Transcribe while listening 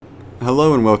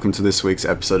Hello and welcome to this week's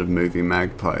episode of Movie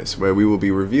Magpies, where we will be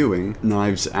reviewing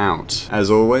Knives Out. As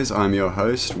always, I'm your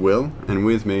host, Will, and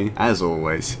with me, as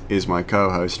always, is my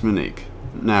co-host, Monique.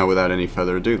 Now, without any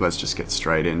further ado, let's just get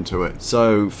straight into it.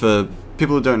 So, for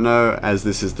people who don't know, as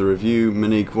this is the review,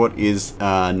 Monique, what is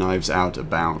Knives Out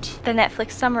about? The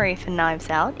Netflix summary for Knives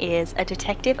Out is a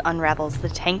detective unravels the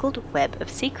tangled web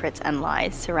of secrets and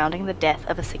lies surrounding the death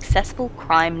of a successful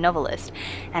crime novelist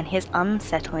and his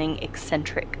unsettling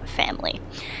eccentric family.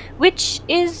 Which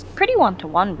is pretty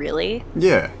one-to-one, really.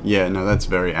 Yeah, no, that's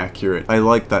very accurate. I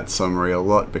like that summary a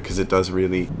lot because it does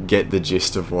really get the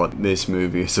gist of what this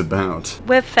movie is about.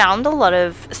 We've found a lot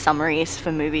of summaries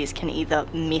for movies can either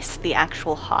miss the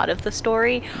actual heart of the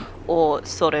story or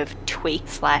sort of tweak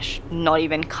 / not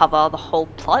even cover the whole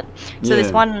plot. So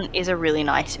This one is a really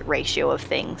nice ratio of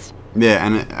things. Yeah,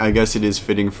 and I guess it is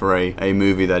fitting for a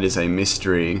movie that is a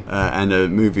mystery, and a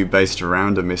movie based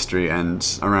around a mystery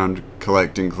and around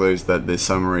collecting clues, that the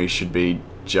summary should be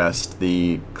just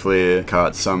the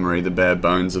clear-cut summary, the bare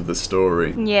bones of the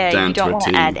story. Yeah, you don't want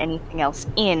to add anything else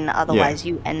in, otherwise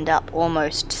you end up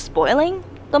almost spoiling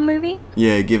the movie.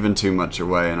 Yeah, giving too much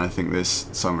away, and I think this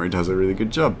summary does a really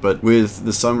good job. But with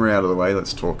the summary out of the way,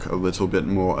 let's talk a little bit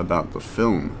more about the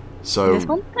film. So this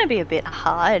one's going to be a bit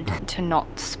hard to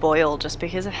not spoil just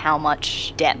because of how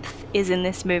much depth is in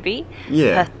this movie.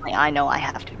 Yeah. Personally, I know I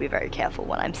have to be very careful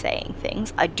when I'm saying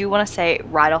things. I do want to say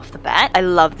right off the bat, I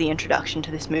love the introduction to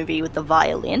this movie with the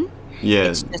violin. Yeah.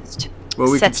 It's just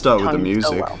well, we could start with the music.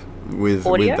 So well. With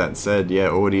that said,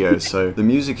 audio. So the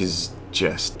music is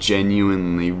just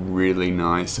genuinely really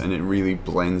nice, and it really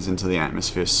blends into the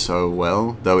atmosphere so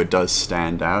well, though it does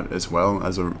stand out as well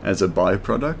as a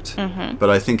byproduct. Mm-hmm. But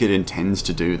I think it intends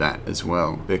to do that as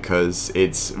well, because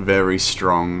it's very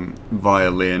strong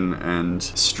violin and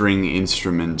string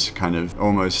instrument, kind of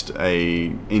almost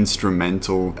a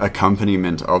instrumental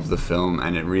accompaniment of the film,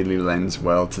 and it really lends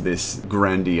well to this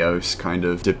grandiose kind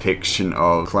of depiction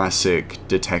of classic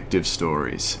detective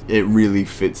stories. It really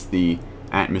fits the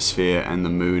atmosphere and the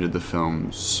mood of the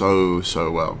film so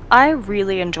well. I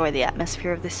really enjoy the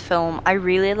atmosphere of this film. I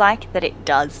really like that it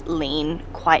does lean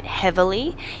quite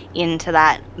heavily into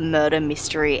that murder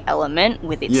mystery element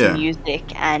with its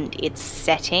music and its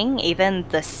setting. Even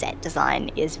the set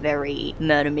design is very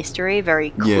murder mystery, very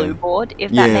clue board,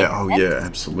 if that makes sense. Yeah,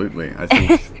 absolutely. I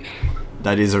think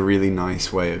that is a really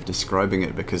nice way of describing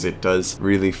it, because it does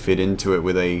really fit into it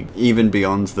with even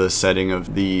beyond the setting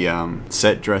of the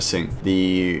set dressing,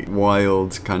 the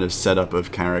wild kind of setup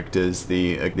of characters,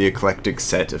 the eclectic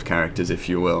set of characters, if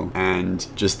you will, and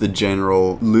just the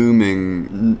general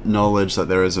looming knowledge that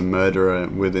there is a murderer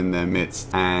within their midst.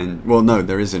 And, well, no,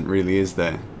 there isn't really, is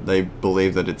there? They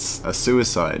believe that it's a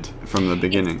suicide from the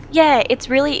beginning. It's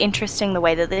really interesting the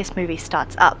way that this movie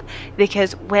starts up,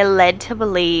 because we're led to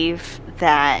believe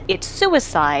that it's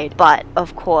suicide, but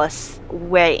of course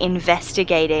we're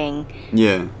investigating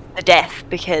the death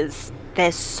because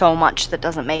there's so much that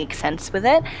doesn't make sense with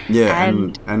it.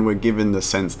 And we're given the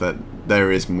sense that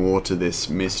there is more to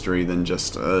this mystery than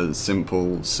just a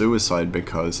simple suicide,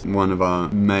 because one of our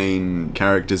main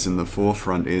characters in the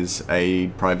forefront is a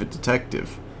private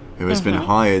detective who has been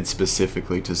hired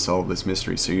specifically to solve this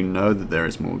mystery, so you know that there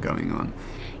is more going on.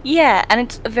 Yeah, and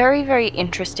it's very, very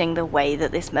interesting the way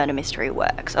that this murder mystery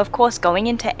works. Of course, going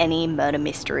into any murder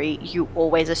mystery, you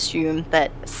always assume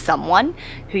that someone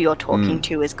who you're talking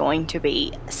to is going to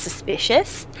be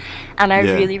suspicious. And I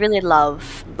really, really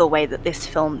love the way that this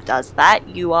film does that.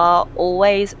 You are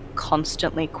always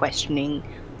constantly questioning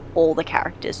all the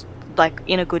characters, like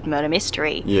in a good murder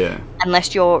mystery. Yeah.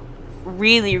 Unless you're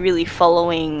really, really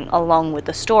following along with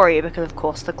the story, because of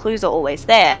course the clues are always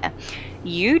there.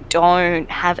 You don't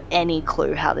have any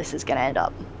clue how this is going to end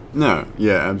up. No,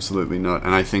 absolutely not.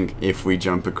 And I think if we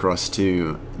jump across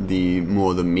to the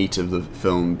meat of the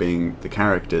film being the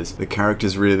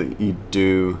characters really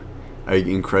do an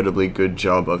incredibly good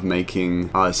job of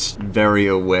making us very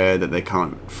aware that they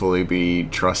can't fully be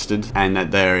trusted, and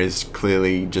that there is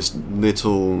clearly just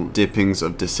little dippings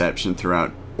of deception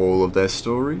throughout all of their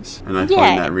stories. And I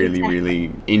find that really,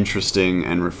 really interesting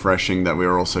and refreshing, that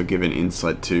we're also given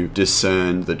insight to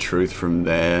discern the truth from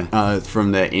their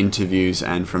interviews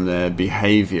and from their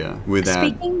behavior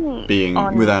without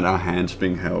our hands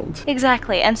being held.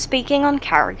 Exactly. And speaking on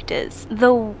characters,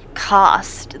 the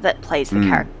cast that plays the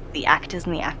character, the actors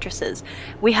and the actresses,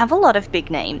 we have a lot of big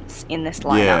names in this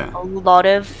lineup, a lot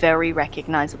of very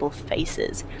recognizable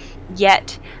faces.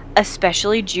 Yet,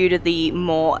 especially due to the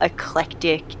more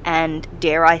eclectic and,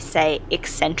 dare I say,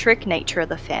 eccentric nature of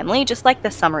the family, just like the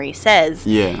summary says,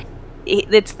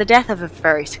 it's the death of a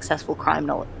very successful crime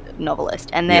novelist,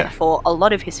 and Yeah. therefore a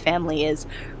lot of his family is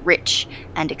rich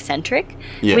and eccentric,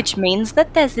 Yeah. which means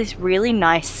that there's this really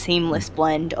nice seamless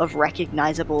blend of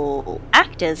recognizable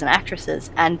actors and actresses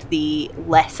and the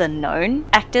lesser known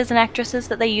actors and actresses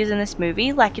that they use in this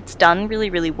movie. Like, it's done really,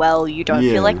 really well. You don't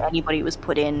feel like Yeah. anybody was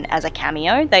put in as a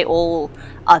cameo. They all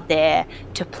are there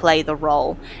to play the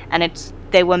role, and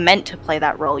they were meant to play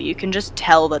that role. You can just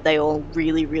tell that they all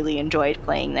really, really enjoyed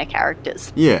playing their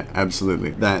characters. Yeah, absolutely.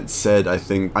 That said, I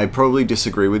think I probably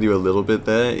disagree with you a little bit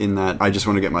there, in that I just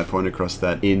want to get my point across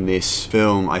that in this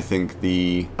film, I think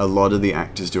a lot of the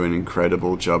actors do an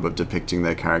incredible job of depicting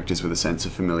their characters with a sense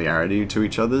of familiarity to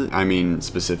each other. I mean,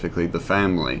 specifically the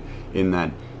family, in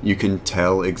that you can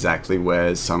tell exactly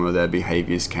where some of their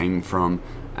behaviors came from,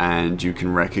 and you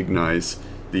can recognize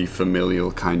the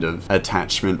familial kind of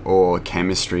attachment or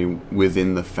chemistry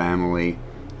within the family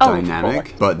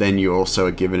dynamic, but then you also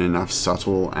are given enough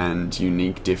subtle and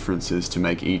unique differences to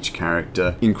make each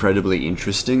character incredibly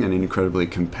interesting and incredibly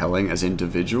compelling as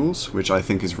individuals, which I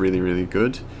think is really, really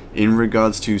good. In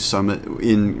regards to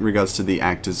the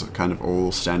actors kind of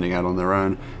all standing out on their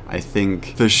own, I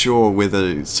think for sure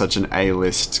with such an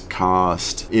A-list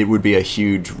cast, it would be a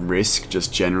huge risk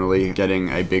just generally getting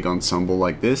a big ensemble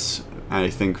like this. And I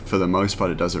think for the most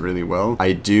part it does it really well.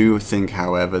 I do think,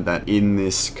 however, that in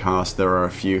this cast there are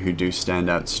a few who do stand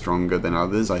out stronger than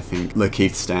others. I think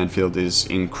Lakeith Stanfield is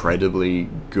incredibly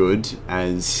good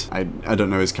as, I don't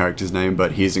know his character's name,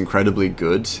 but he's incredibly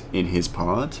good in his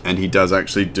part. And he does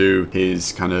actually do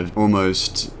his kind of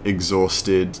almost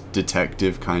exhausted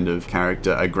detective kind of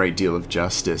character a great deal of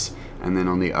justice. And then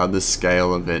on the other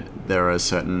scale of it, there are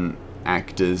certain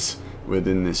actors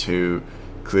within this who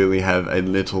clearly have a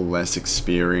little less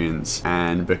experience,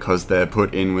 and because they're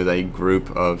put in with a group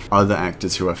of other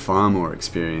actors who are far more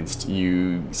experienced,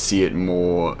 you see it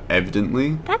more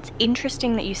evidently. That's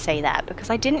interesting that you say that, because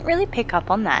I didn't really pick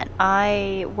up on that.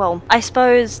 I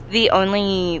suppose the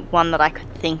only one that I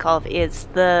could think of is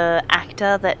the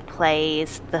actor that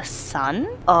plays the son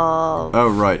of... Oh,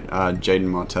 right, Jaden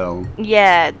Martell.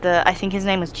 Yeah, I think his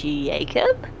name was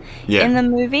Jacob. Yeah. In the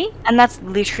movie, and that's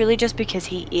literally just because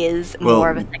he is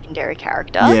more of a secondary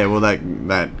character. Yeah, well,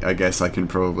 that I guess I can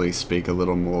probably speak a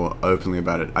little more openly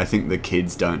about it. I think the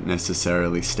kids don't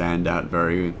necessarily stand out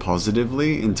very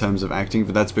positively in terms of acting,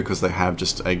 but that's because they have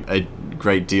just a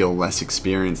great deal less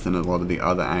experience than a lot of the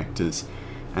other actors.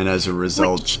 And as a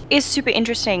result... Which is super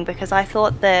interesting, because I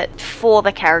thought that for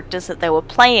the characters that they were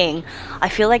playing, I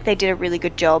feel like they did a really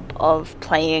good job of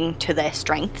playing to their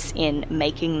strengths in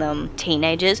making them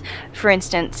teenagers. For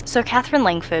instance, so Catherine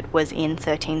Langford was in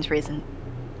 13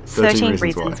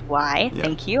 Reasons Why. Yeah.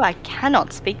 Thank you. I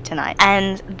cannot speak tonight.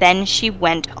 And then she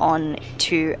went on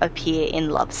to appear in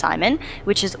Love, Simon,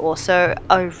 which is also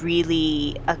a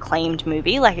really acclaimed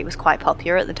movie. Like, it was quite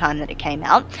popular at the time that it came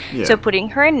out. Yeah. So putting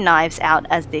her in Knives Out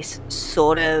as this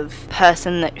sort of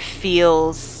person that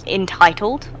feels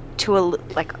entitled to a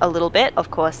little bit,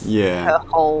 of course, Yeah. her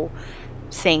whole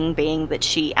thing being that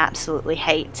she absolutely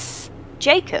hates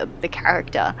Jacob, the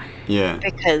character, Yeah.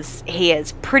 because he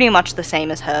is pretty much the same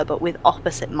as her, but with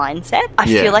opposite mindset. I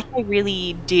Yeah. feel like they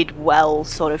really did well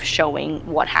sort of showing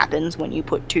what happens when you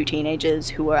put two teenagers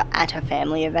who are at a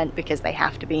family event because they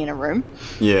have to be in a room.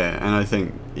 Yeah, and I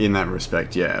think in that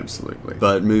respect, yeah, absolutely.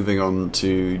 But moving on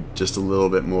to just a little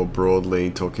bit more broadly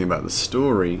talking about the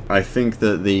story, I think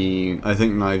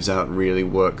Knives Out really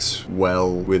works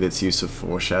well with its use of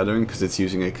foreshadowing, because it's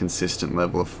using a consistent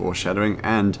level of foreshadowing,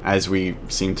 and as we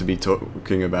seem to be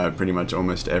talking about pretty much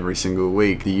almost every single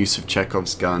week, the use of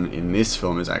Chekhov's gun in this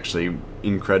film is actually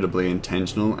incredibly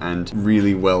intentional and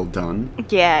really well done.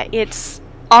 Yeah,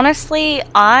 honestly,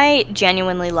 I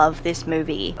genuinely love this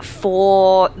movie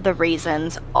for the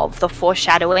reasons of the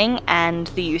foreshadowing and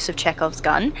the use of Chekhov's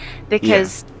gun,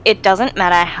 because it doesn't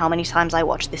matter how many times I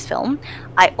watch this film,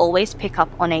 I always pick up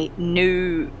on a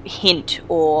new hint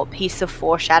or piece of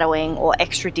foreshadowing or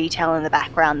extra detail in the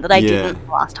background that I didn't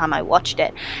the last time I watched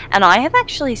it. And I have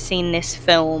actually seen this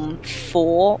film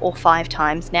 4 or 5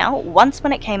 times now, once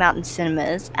when it came out in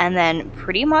cinemas, and then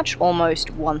pretty much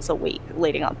almost once a week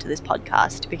leading up to this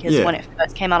podcast, because when it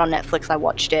first came out on Netflix, I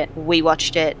watched it. We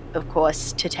watched it, of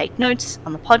course, to take notes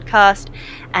on the podcast,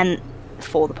 and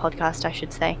for the podcast, I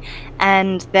should say,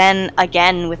 and then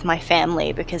again with my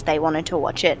family because they wanted to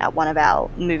watch it at one of our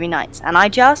movie nights, and I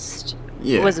just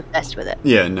was obsessed with it.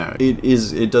 Yeah, no,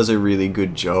 it does a really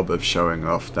good job of showing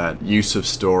off that use of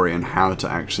story and how to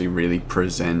actually really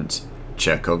present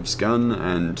Chekhov's gun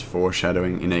and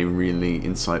foreshadowing in a really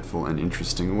insightful and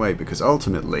interesting way, because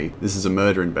ultimately this is a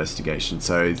murder investigation,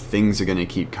 so things are going to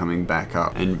keep coming back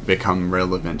up and become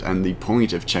relevant, and the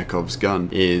point of Chekhov's gun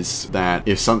is that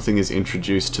if something is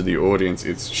introduced to the audience,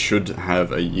 it should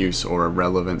have a use or a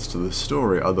relevance to the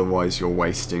story, otherwise you're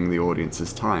wasting the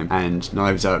audience's time. And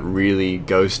Knives Out really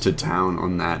goes to town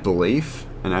on that belief.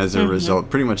 And as a result,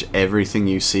 pretty much everything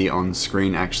you see on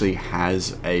screen actually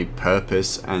has a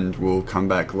purpose and will come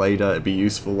back later, be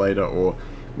useful later, or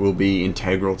will be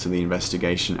integral to the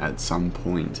investigation at some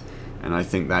point. And I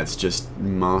think that's just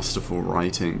masterful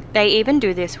writing. They even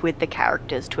do this with the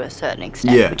characters to a certain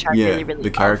extent, which I really the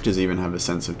love. characters even have a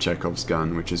sense of Chekhov's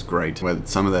gun, which is great, where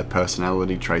some of their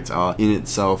personality traits are in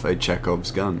itself a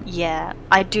Chekhov's gun. Yeah,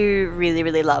 I do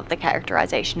really love the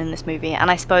characterization in this movie,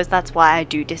 and I suppose that's why I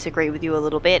do disagree with you a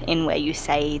little bit in where you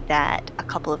say that a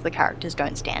couple of the characters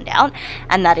don't stand out,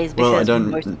 and that is because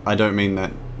I don't mean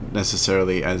that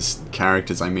necessarily as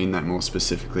characters, I mean that more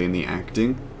specifically in the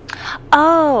acting.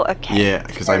 Oh, okay. Yeah,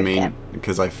 because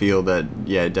I feel that,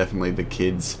 yeah, definitely the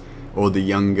kids or the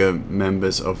younger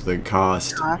members of the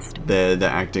cast. They're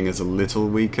acting as a little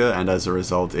weaker, and as a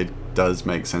result it does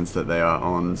make sense that they are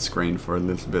on screen for a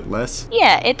little bit less.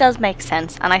 Yeah, it does make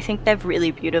sense, and I think they've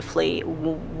really beautifully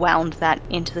wound that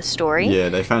into the story. Yeah,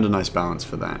 they found a nice balance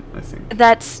for that, I think.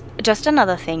 That's just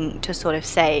another thing to sort of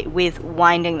say with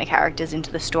winding the characters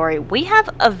into the story. We have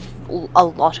a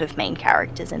lot of main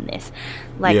characters in this.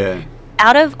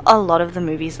 Out of a lot of the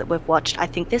movies that we've watched, I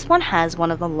think this one has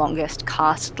one of the longest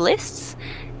cast lists.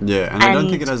 Yeah, and I don't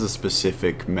think it has a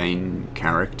specific main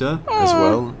character as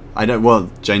well.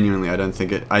 Genuinely, I don't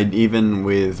think it. Even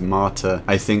with Marta,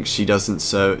 I think she doesn't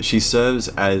she serves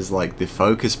as like the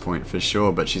focus point for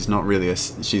sure, but she's not really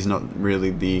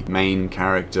the main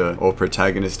character or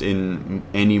protagonist in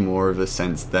any more of a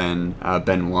sense than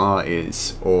Benoit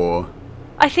is, or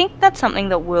I think that's something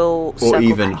that we'll circle or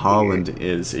even back Harland to.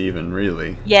 is even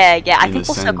really. Yeah, I think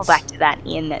we'll circle back to that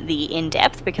in the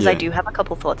in-depth, because I Yeah. do have a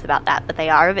couple thoughts about that, but they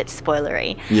are a bit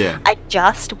spoilery. Yeah. I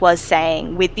just was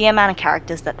saying, with the amount of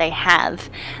characters that they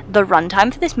have, the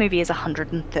runtime for this movie is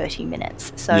 130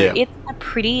 minutes. So Yeah. it's a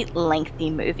pretty lengthy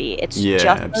movie. It's Yeah,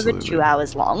 just absolutely. over 2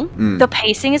 hours long. The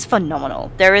pacing is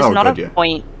phenomenal. There is Oh, not God, a yeah.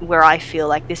 point where I feel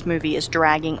like this movie is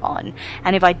dragging on.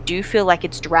 And if I do feel like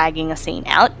it's dragging a scene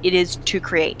out, it is to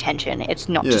create tension. It's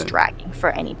not just Yeah. dragging for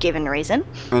any given reason.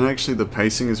 And actually the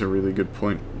pacing is a really good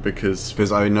point,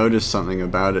 because I noticed something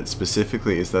about it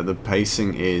specifically, is that the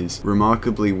pacing is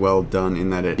remarkably well done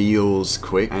in that it feels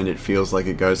quick and it feels like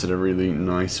it goes at a really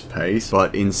nice pace,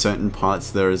 but in certain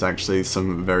parts there is actually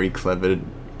some very clever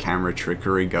camera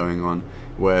trickery going on,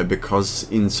 where because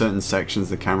in certain sections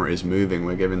the camera is moving,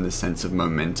 we're given this sense of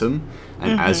momentum,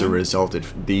 and as a result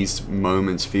these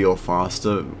moments feel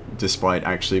faster despite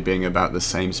actually being about the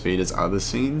same speed as other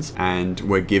scenes, and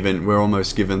we're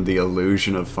almost given the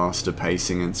illusion of faster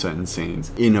pacing in certain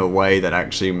scenes in a way that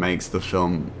actually makes the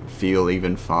film feel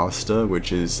even faster,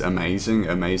 which is amazing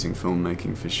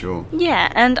filmmaking for sure.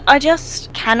 Yeah, and I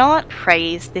just cannot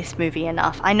praise this movie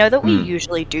enough. I know that we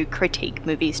usually do critique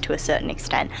movies to a certain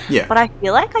extent, Yeah. but I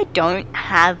feel like I don't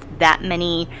have that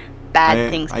many bad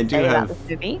things to say about this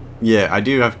movie. Yeah, I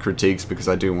do have critiques, because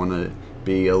I do want to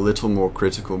be a little more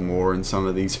critical more in some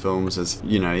of these films. As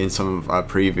you know, in some of our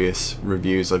previous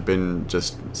reviews I've been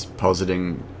just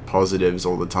positing positives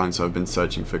all the time, so I've been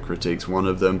searching for critiques. One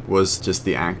of them was just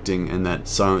the acting, and that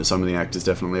some of the actors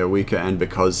definitely are weaker, and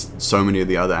because so many of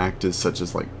the other actors, such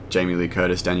as like Jamie Lee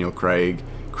Curtis, Daniel Craig,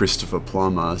 Christopher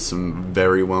Plummer, some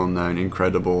very well-known,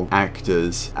 incredible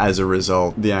actors. As a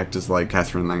result, the actors like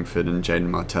Catherine Langford and Jaden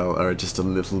Martell are just a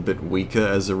little bit weaker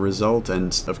as a result,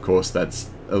 and of course that's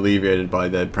alleviated by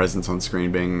their presence on screen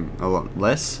being a lot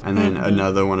less. And then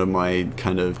another one of my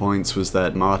kind of points was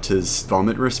that Marta's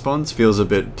vomit response feels a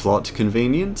bit plot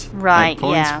convenient Right, at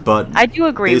points, yeah. but I do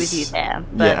agree with you there.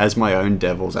 But yeah, as my own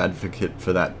devil's advocate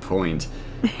for that point,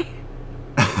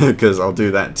 because I'll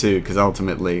do that too, because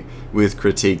ultimately with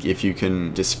critique, if you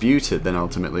can dispute it, then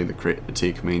ultimately the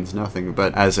critique means nothing.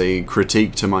 But as a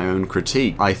critique to my own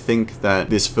critique, I think that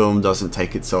this film doesn't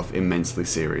take itself immensely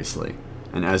seriously,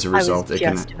 and as a result it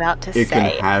can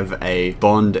have a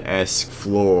Bond-esque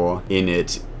flaw in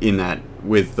it, in that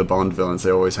with the Bond villains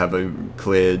they always have a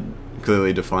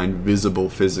clearly defined visible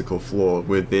physical flaw.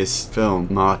 With this film,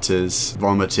 Marta's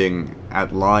vomiting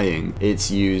at lying,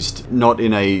 it's used not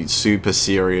in a super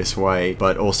serious way,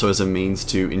 but also as a means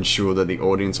to ensure that the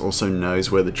audience also knows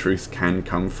where the truth can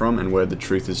come from and where the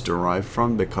truth is derived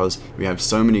from, because we have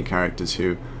so many characters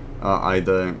who are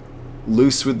either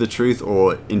loose with the truth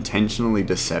or intentionally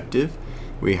deceptive.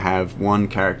 We have one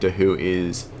character who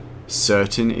is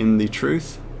certain in the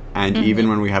truth. And even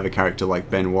when we have a character like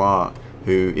Benoit,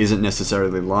 who isn't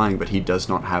necessarily lying, but he does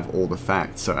not have all the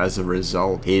facts. So as a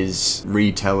result, his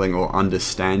retelling or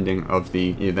understanding of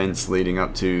the events leading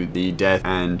up to the death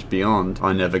and beyond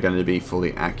are never going to be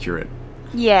fully accurate.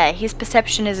 Yeah, his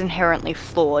perception is inherently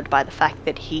flawed by the fact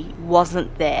that he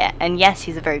wasn't there. And yes,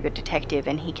 he's a very good detective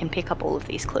and he can pick up all of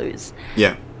these clues.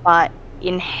 Yeah. But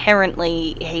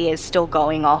inherently, he is still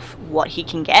going off what he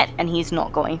can get, and he's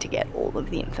not going to get all of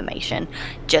the information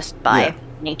just by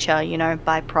nature, you know,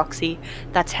 by proxy.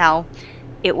 That's how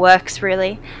it works,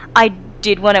 really. I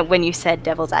did want to, when you said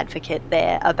devil's advocate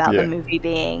there about the movie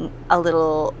being a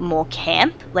little more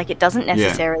camp, like it doesn't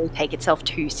necessarily take itself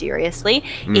too seriously.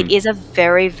 It is a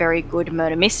very, very good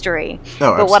murder mystery.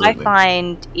 Oh, but what I absolutely.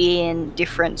 find in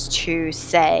difference to,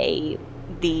 say,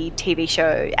 the TV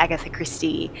show Agatha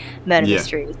Christie murder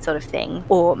mystery sort of thing,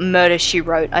 or Murder, She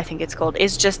Wrote, I think it's called,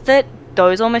 is just that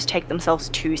those almost take themselves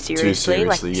too seriously.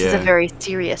 Like, this is a very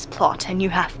serious plot, and you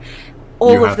have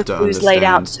all of the clues laid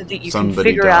out so that you can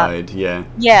figure out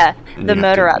the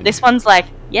murderer. This one's like,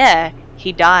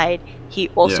 he died. He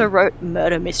also wrote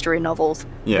murder mystery novels.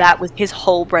 That was his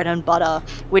whole bread and butter,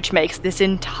 which makes this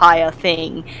entire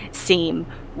thing seem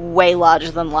way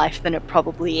larger than life than it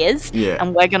probably is.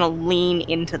 And we're going to lean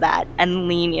into that and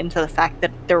lean into the fact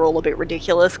that they're all a bit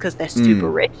ridiculous because they're super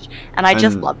rich. And I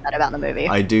just love that about the movie.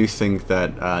 I do think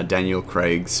that Daniel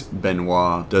Craig's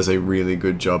Benoit does a really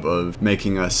good job of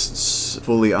making us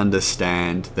fully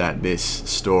understand that this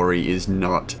story is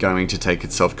not going to take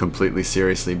itself completely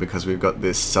seriously, because we've got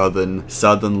this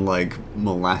southern like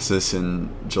molasses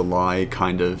in July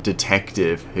kind of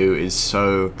detective who is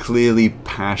so clearly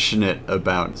passionate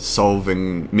about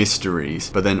solving mysteries,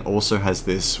 but then also has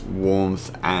this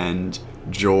warmth and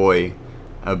joy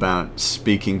about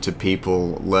speaking to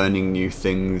people, learning new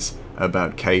things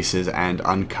about cases and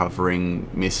uncovering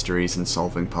mysteries and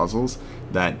solving puzzles,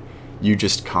 that you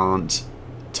just can't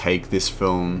take this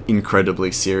film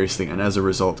incredibly seriously, and as a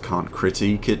result can't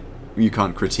critique it. You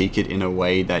can't critique it in a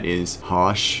way that is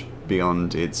harsh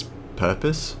beyond its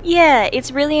purpose. Yeah,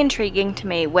 it's really intriguing to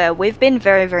me where we've been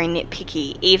very, very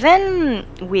nitpicky. Even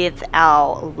with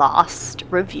our last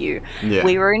review,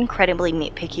 we were incredibly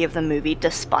nitpicky of the movie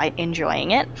despite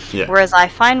enjoying it. Whereas I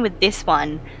find with this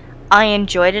one, I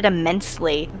enjoyed it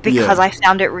immensely because I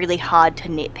found it really hard to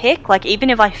nitpick. Like,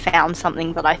 even if I found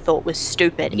something that I thought was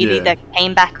stupid, it either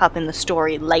came back up in the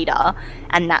story later,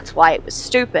 and that's why it was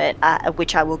stupid,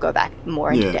 which I will go back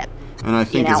more into depth. And I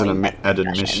think as an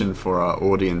admission for our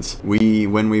audience,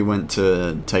 when we went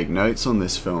to take notes on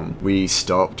this film, we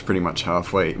stopped pretty much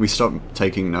halfway. We stopped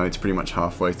taking notes pretty much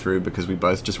halfway through because we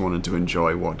both just wanted to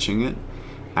enjoy watching it.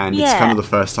 And it's kind of the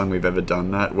first time we've ever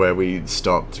done that, where we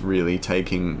stopped really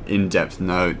taking in-depth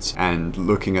notes and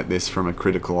looking at this from a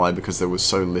critical eye, because there was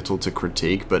so little to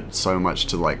critique, but so much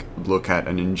to like look at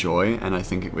and enjoy. And I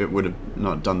think it would have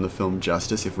not done the film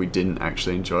justice if we didn't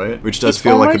actually enjoy it, which does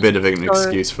feel like a bit of an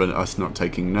excuse for us not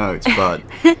taking notes. But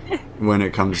when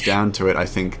it comes down to it, I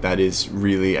think that is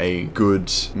really a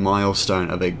good milestone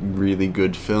of a really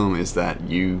good film, is that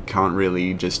you can't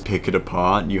really just pick it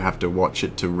apart. You have to watch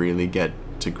it to really get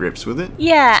to grips with it.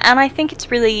 Yeah, and I think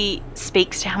it's really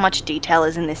speaks to how much detail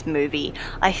is in this movie.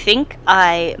 I think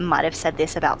I might have said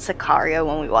this about Sicario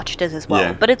when we watched it as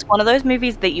well, but it's one of those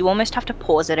movies that you almost have to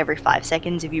pause it every 5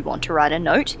 seconds if you want to write a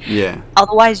note.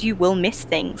 Otherwise you will miss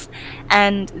things.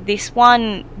 And this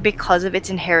one, because of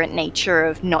its inherent nature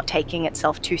of not taking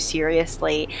itself too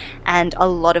seriously, and a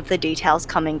lot of the details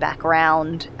coming back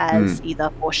around as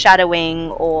either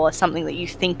foreshadowing or something that you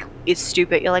think is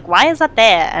stupid, you're like, why is that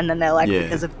there? And then they're like,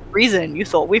 because of reason you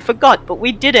thought we forgot, but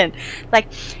we didn't. Like,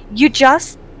 you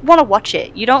just want to watch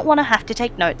it. You don't want to have to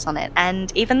take notes on it.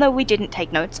 And even though we didn't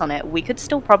take notes on it, we could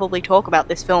still probably talk about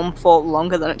this film for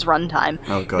longer than its runtime.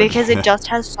 Oh god, because it just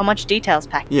has so much details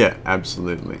packed. Yeah,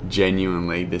 absolutely.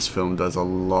 Genuinely, this film does a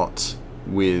lot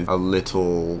with a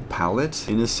little palette,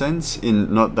 in a sense.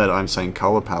 In not that I'm saying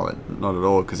color palette, not at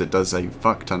all, because it does a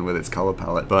fuck ton with its color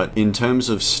palette, but in terms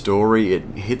of story, it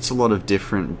hits a lot of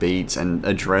different beats and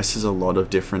addresses a lot of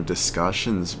different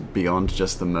discussions beyond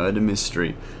just the murder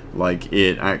mystery. Like,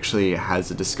 it actually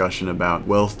has a discussion about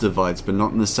wealth divides, but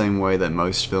not in the same way that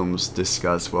most films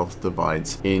discuss wealth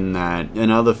divides. In that,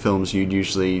 in other films, you'd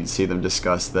usually see them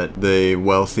discuss that the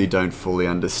wealthy don't fully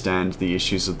understand the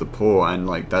issues of the poor, and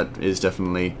like that is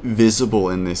definitely visible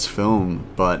in this film,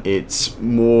 but it's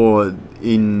more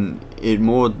it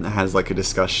more has like a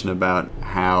discussion about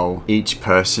how each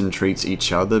person treats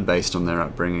each other based on their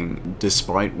upbringing,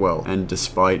 despite wealth, and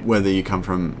despite whether you come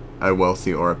from a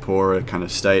wealthy or a poorer kind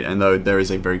of state. And though there is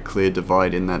a very clear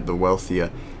divide in that the wealthier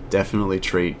definitely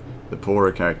treat the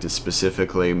poorer characters,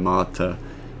 specifically Marta,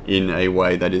 in a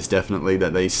way that is definitely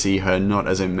that they see her not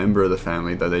as a member of the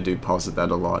family, though they do posit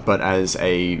that a lot, but as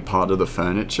a part of the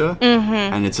furniture.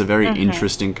 And it's a very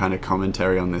interesting kind of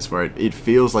commentary on this, where it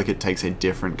feels like it takes a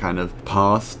different kind of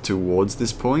path towards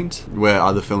this point, where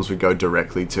other films would go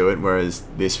directly to it, whereas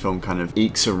this film kind of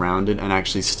ekes around it and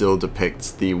actually still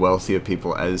depicts the wealthier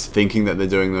people as thinking that they're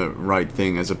doing the right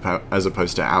thing, as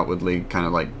opposed to outwardly kind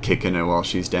of like kicking her while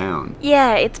she's down.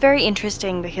 Yeah, it's very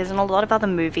interesting because in a lot of other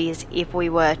movies, if we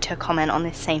were to comment on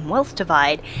this same wealth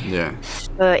divide,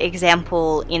 for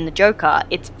example, in The Joker,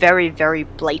 it's very, very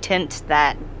blatant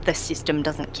that the system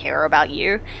doesn't care about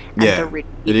you. And the rich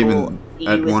people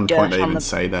at one point they even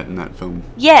say that in that film.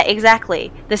 Yeah,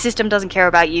 exactly. The system doesn't care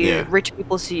about you. Rich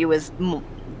people see you as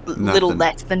little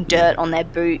less than dirt on their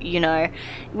boot, you know.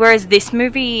 Whereas this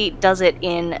movie does it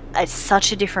in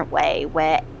such a different way,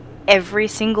 where every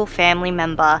single family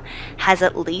member has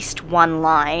at least one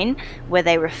line where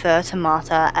they refer to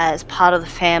Marta as part of the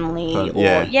family,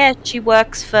 she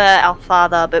works for our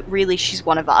father, but really she's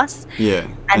one of us.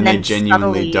 And they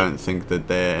genuinely don't think that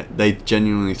they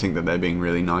genuinely think that they're being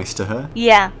really nice to her.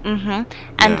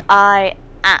 And I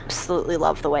absolutely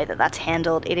love the way that that's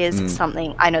handled. It is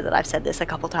something, I know that I've said this a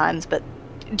couple times, but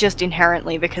just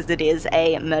inherently, because it is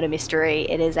a murder mystery,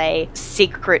 it is a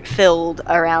secret filled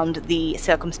around the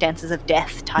circumstances of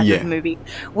death type of movie,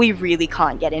 we really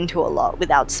can't get into a lot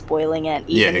without spoiling it,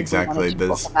 even exactly. if we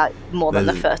talk about more than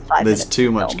the first 5 minutes. There's too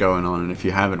much going on, and if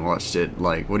you haven't watched it,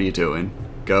 like, what are you doing?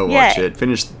 Go watch it.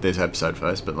 Finish this episode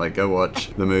first, but like, go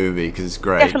watch the movie because it's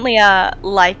great. Definitely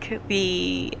like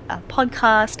the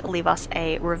podcast, leave us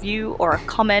a review or a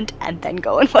comment, and then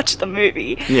go and watch the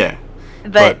movie.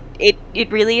 But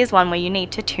it really is one where you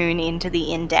need to tune into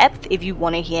the in-depth if you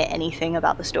want to hear anything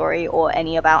about the story or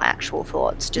any of our actual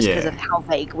thoughts, just because of how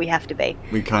vague we have to be.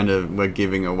 We're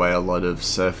giving away a lot of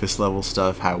surface level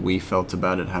stuff, how we felt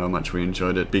about it, how much we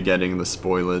enjoyed it, be getting the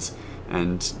spoilers,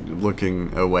 and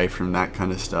looking away from that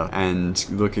kind of stuff and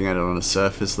looking at it on a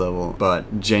surface level.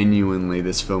 But genuinely,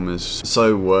 this film is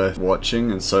so worth watching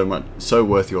and so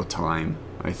worth your time,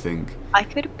 I think. I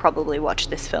could probably watch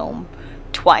this film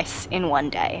twice in one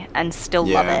day and still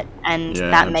love it, and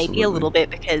that may be a little bit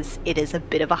because it is a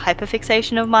bit of a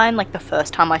hyperfixation of mine. Like, the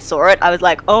first time I saw it, I was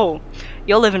like, oh,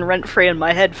 you're living rent-free in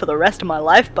my head for the rest of my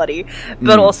life, buddy.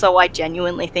 But also, I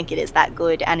genuinely think it is that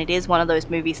good, and it is one of those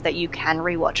movies that you can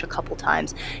rewatch a couple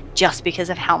times just because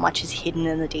of how much is hidden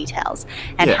in the details,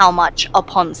 and how much,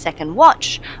 upon second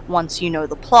watch, once you know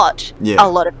the plot, a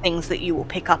lot of things that you will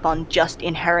pick up on just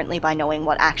inherently by knowing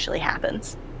what actually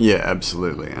happens. Yeah,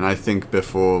 absolutely. And I think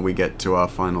before we get to our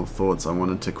final thoughts, I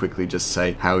wanted to quickly just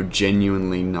say how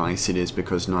genuinely nice it is,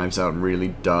 because Knives Out really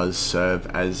does serve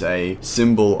as a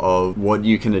symbol of what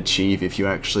you can achieve if you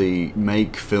actually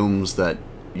make films that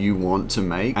you want to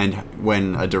make, and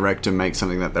when a director makes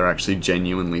something that they're actually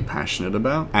genuinely passionate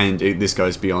about. And this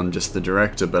goes beyond just the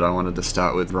director, but I wanted to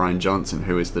start with Rian Johnson,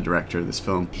 who is the director of this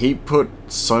film. He put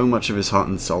so much of his heart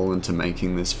and soul into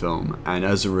making this film, and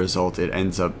as a result it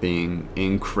ends up being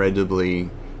incredibly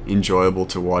enjoyable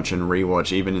to watch and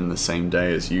rewatch, even in the same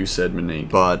day, as you said, Monique.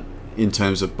 But in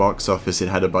terms of box office, it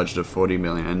had a budget of 40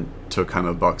 million and took home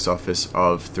a box office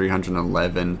of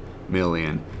 311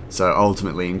 million. So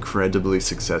ultimately incredibly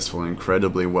successful,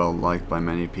 incredibly well liked by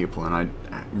many people, and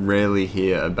I rarely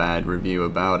hear a bad review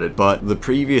about it. But the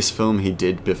previous film he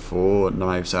did before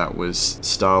Knives Out was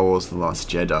Star Wars: The Last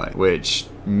Jedi, which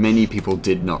many people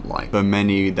did not like. For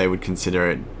many, they would consider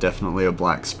it definitely a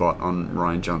black spot on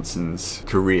Rian Johnson's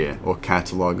career or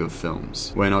catalogue of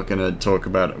films. We're not going to talk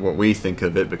about what we think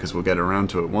of it because we'll get around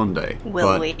to it one day.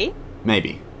 Will we?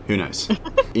 Maybe. Who knows?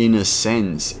 In a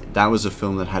sense, that was a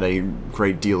film that had a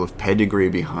great deal of pedigree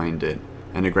behind it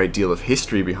and a great deal of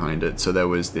history behind it, so there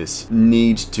was this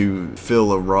need to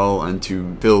fill a role and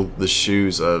to fill the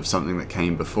shoes of something that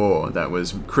came before that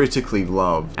was critically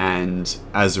loved, and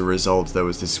as a result there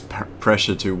was this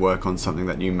pressure to work on something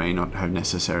that you may not have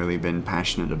necessarily been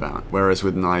passionate about. Whereas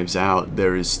with Knives Out,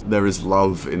 there is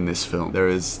love in this film. There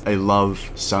is a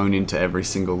love sewn into every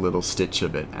single little stitch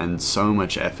of it, and so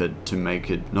much effort to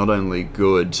make it not only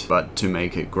good, but to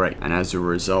make it great. And as a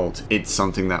result, it's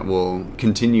something that will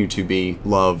continue to be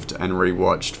loved and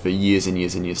rewatched for years and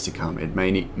years and years to come. It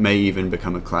may even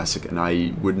become a classic, and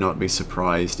I would not be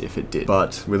surprised if it did.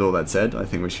 But with all that said, I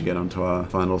think we should get on to our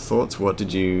final thoughts. What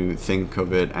did you think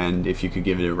of it? And if you could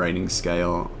give it a rating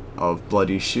scale of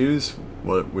bloody shoes,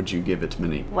 what would you give it,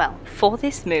 Monique? Well, for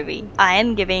this movie, I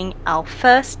am giving our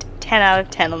first 10 out of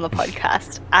 10 on the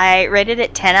podcast. I rated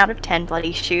it 10 out of 10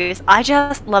 bloody shoes. I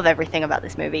just love everything about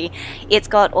this movie. It's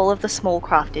got all of the small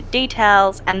crafted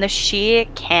details and the sheer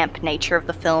camp nature of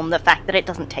the film, the fact that it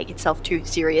doesn't take itself too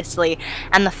seriously,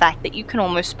 and the fact that you can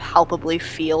almost palpably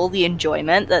feel the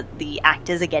enjoyment that the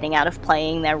actors are getting out of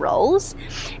playing their roles.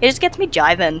 It just gets me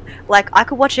jiving. Like, I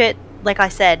could watch it, like I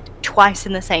said, twice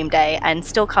in the same day and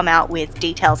still come out with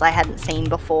details I hadn't seen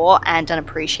before and an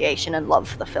appreciation and love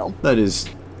for the film. That is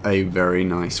a very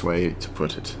nice way to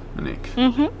put it, Monique.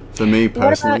 Mm-hmm. For me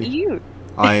personally, what about you?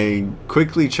 I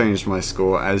quickly changed my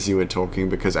score as you were talking,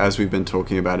 because as we've been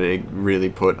talking about it, it really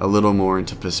put a little more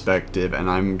into perspective, and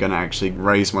I'm going to actually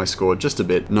raise my score just a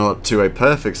bit, not to a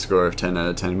perfect score of 10 out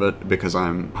of 10, but because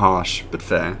I'm harsh but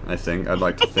fair, I think, I'd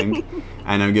like to think,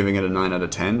 and I'm giving it a 9 out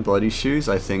of 10, Bloody Shoes.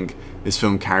 I think this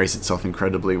film carries itself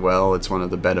incredibly well. It's one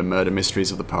of the better murder mysteries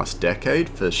of the past decade,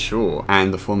 for sure,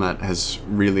 and the format has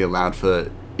really allowed for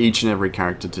each and every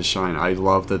character to shine. I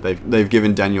love that they've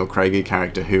given Daniel Craig a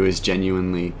character who is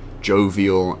genuinely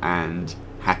jovial and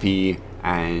happy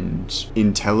and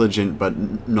intelligent,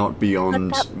 but not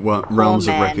beyond realms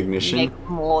of recognition. Make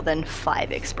more than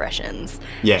 5 expressions.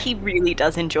 Yeah, he really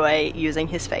does enjoy using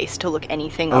his face to look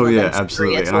anything. Oh other yeah, than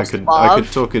absolutely. And or I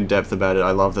could talk in depth about it.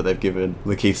 I love that they've given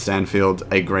Lakeith Stanfield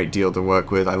a great deal to work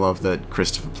with. I love that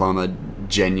Christopher Plummer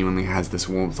genuinely has this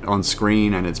warmth on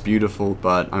screen, and it's beautiful,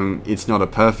 but it's not a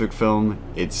perfect film.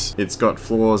 It's got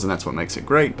flaws, and that's what makes it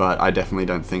great, but I definitely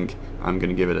don't think I'm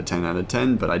going to give it a 10 out of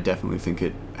 10, but I definitely think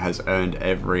it has earned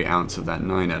every ounce of that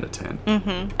 9 out of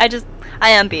 10. I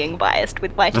am being biased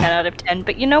with my 10 out of 10,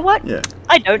 but you know what? Yeah.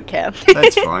 I don't care.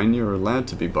 That's fine, you're allowed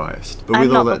to be biased. But I'm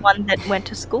with not all the that... one that went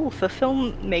to school for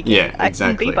filmmaking. Yeah,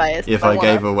 exactly. I can be biased if I want.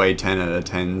 gave away 10 out of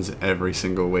 10s every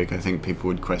single week, I think people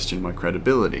would question my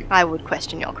credibility. I would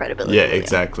question your credibility. Yeah,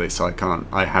 exactly. So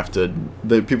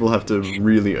people have to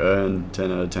really earn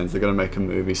 10 out of 10s. They've got to make a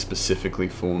movie specifically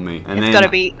for me. And it's got to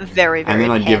be very, very And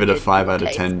then I'd give it a 5 out of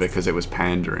tastes. 10 because it was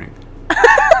pandering.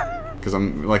 Because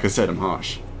like I said, I'm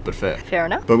harsh, but fair. Fair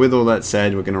enough. But with all that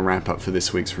said, we're going to wrap up for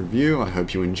this week's review. I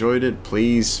hope you enjoyed it.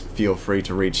 Please feel free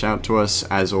to reach out to us.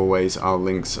 As always, our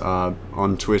links are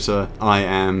on Twitter. I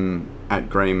am at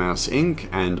Grey Mouse Inc.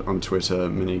 and on Twitter,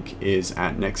 Monique is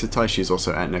at Nexitai. She's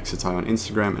also at Nexitai on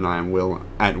Instagram, and I am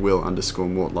at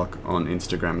Will_Mortlock on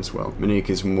Instagram as well. Monique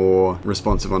is more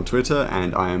responsive on Twitter,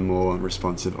 and I am more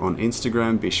responsive on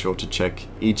Instagram. Be sure to check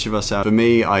each of us out. For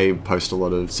me, I post a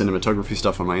lot of cinematography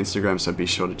stuff on my Instagram, so be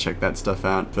sure to check that stuff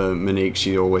out. For Monique,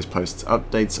 she always posts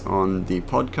updates on the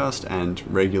podcast and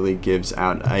regularly gives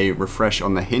out a refresh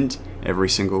on the hint every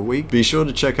single week. Be sure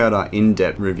to check out our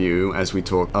in-depth review, as we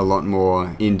talk a lot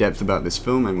more in-depth about this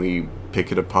film, and we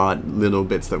pick it apart, little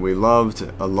bits that we loved,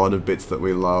 a lot of bits that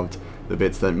we loved, the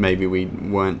bits that maybe we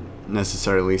weren't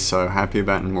necessarily so happy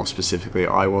about, and more specifically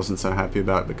I wasn't so happy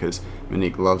about because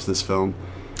Monique loves this film.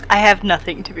 I have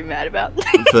nothing to be mad about.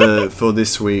 For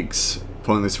this week's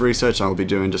Pointless Research, I'll be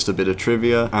doing just a bit of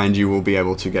trivia, and you will be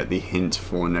able to get the hint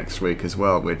for next week as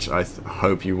well, which I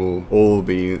hope you will all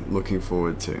be looking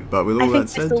forward to. But with all that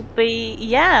said, this will be,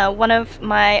 one of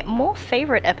my more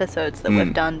favourite episodes that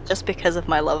we've done, just because of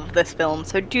my love of this film,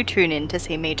 so do tune in to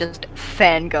see me just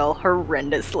fangirl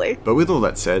horrendously. But with all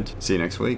that said, see you next week.